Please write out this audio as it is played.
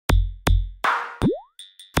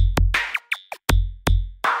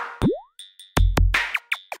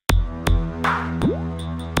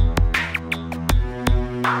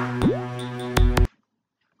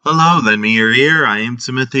Hello, lend me your ear. I am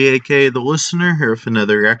Timothy, aka The Listener, here with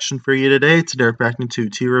another reaction for you today. Today we're reacting to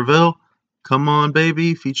T-Ravill, Come On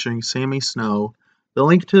Baby, featuring Sammy Sno. The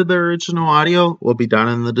link to the original audio will be down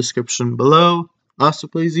in the description below. Also,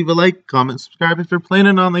 please leave a like, comment, subscribe. If you're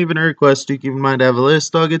planning on leaving a request, do keep in mind I have a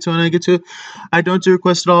list. I'll get to it when I get to it. I don't do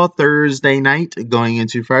requests at all Thursday night, going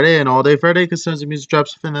into Friday, and all day Friday, because tons of music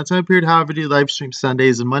drops within that time period. However, I do live stream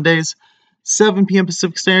Sundays and Mondays, 7 p.m.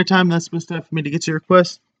 Pacific Standard Time. That's the best time for me to get to your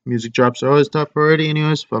request. Music drops are always top priority.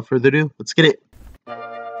 Anyways, without further ado, let's get it. Oh,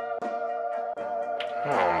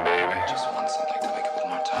 baby. Just want something to make a little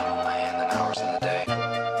more time on my hand than hours in the day. I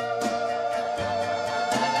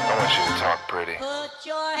want you to talk pretty. Put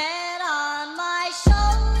your head on my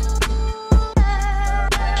shoulder,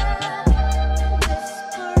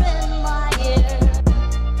 whisper in my ear,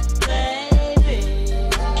 baby.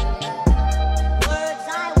 Words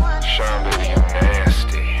I want Sean, baby, you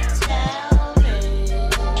nasty. tell me.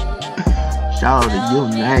 Shout out to you,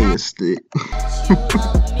 nasty. You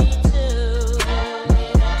love me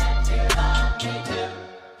too.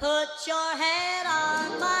 Put your head on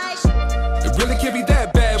my shoulder. It really can't be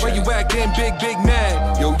that bad. Why you acting big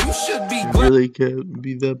mad? Yo, you should be glad. Really can't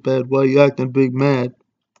be that bad. Why you acting big mad?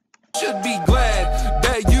 Should be glad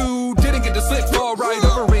that you didn't get to slip fall right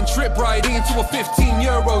over and trip right into a 15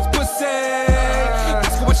 euros pussy.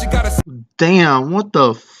 Ask her what you got to Damn, what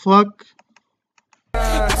the fuck?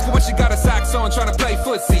 Ask her what you got a socks on trying to play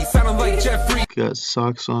footsie. Sounding like Jeffrey Got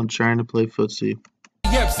socks on trying to play footsie.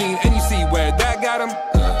 Epstein, and you see where that got him.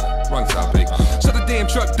 Wrong topic. Shut the damn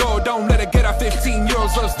truck door, don't let it get out 15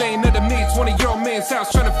 euros of staying at the me 20-year-old man's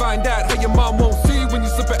house, trying to find out how your mom won't see when you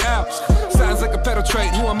slip it out. Sounds like a pedal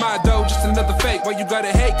trait. Who am I though? Just another fake. Why you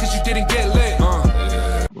gotta hate cause you didn't get lit?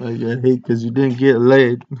 Why you gotta hate cause you didn't get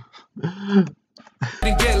laid? Didn't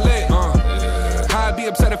get lit. I'd be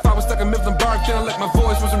upset if I was stuck in Midland Park, feeling like my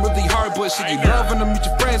voice wasn't really hard, but shit, you love when to meet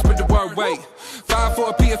your friends, but the word wait. 5 for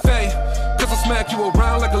a PFA, cause I'll smack you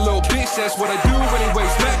around like a little bitch, that's what I do anyway.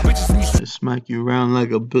 Smack bitches and you I smack you around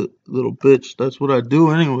like a little bitch. That's what I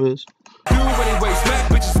do anyways. do anyway. Smack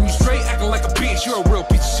bitches and you straight acting like a bitch. You're a real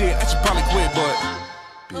piece of shit. I should probably quit, but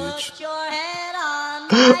bitch. Put your head on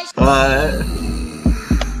my shoulder. Alright.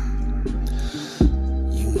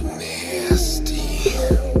 You nasty.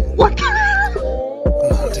 What?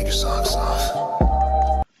 Come on, take your socks off.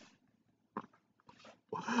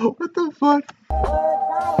 What the fuck?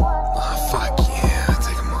 Oh, fuck yeah.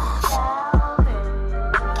 Take them off.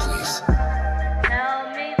 Please. Tell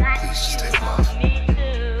me that Please just take them off.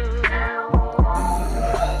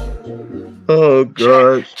 Oh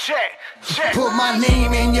gosh. Check. Put my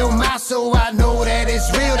name in your mouth so I know that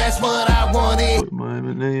it's real. That's what I wanted. Put my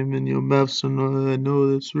name in your mouth so I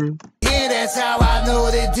know that's real. Yeah, that's how I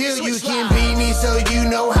know the deal. You can beat me so you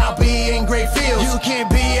know how being great feels. You can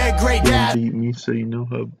be a great You guy. beat me so you know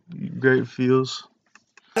how great it feels.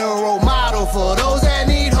 A role model for those that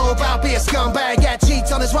need hope. I'll be a scumbag that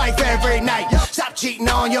cheats on his wife every night. Stop cheating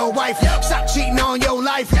on your wife. Stop cheating on your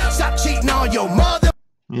life. Stop cheating on your mother.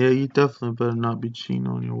 Yeah, you definitely better not be cheating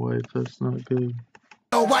on your wife. That's not good.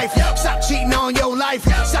 Your wife. Stop cheating on your life.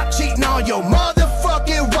 Stop cheating on your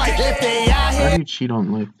motherfucking wife. If they out How here, do you cheat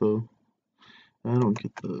on life though? I don't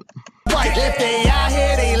get that. if they out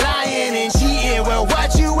here, they lying and cheating. Well,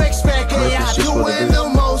 what you expect? They Life are is just what it doing is. the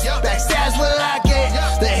most. Backstab's what I get.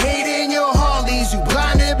 The hate in your heart leaves you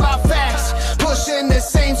blinded by facts. Pushing the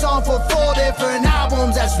same song for 4 different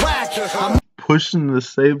albums. That's whack. I'm Pushing the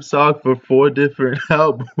same song for 4 different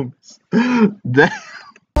albums. Damn.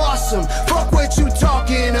 awesome. Fuck what you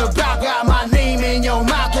talking about. Got my name in your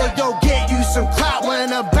mouth. Or go get you some clout.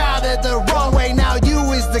 Went about it the wrong way. Now you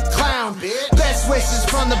is the clown. Best wishes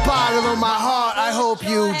from the bottom of my heart. I hope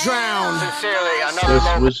you drown. Sincerely, another Best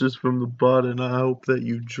local wishes from the bottom. I hope that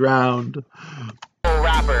you drowned.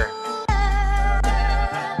 rapper.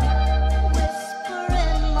 Whisper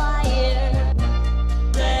in my ear,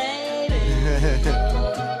 baby.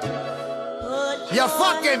 Put You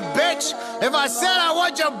fucking bitch! If I said I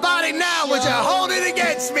want your body now, would you hold it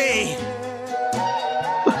against me?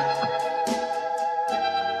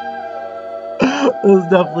 It was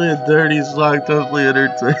definitely a dirty song, definitely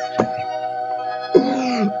entertaining.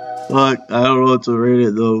 Fuck, I don't know what to rate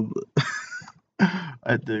it though, but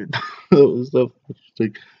I think that was definitely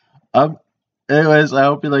interesting. Anyways, I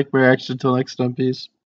hope you like my reaction. Till next time, peace.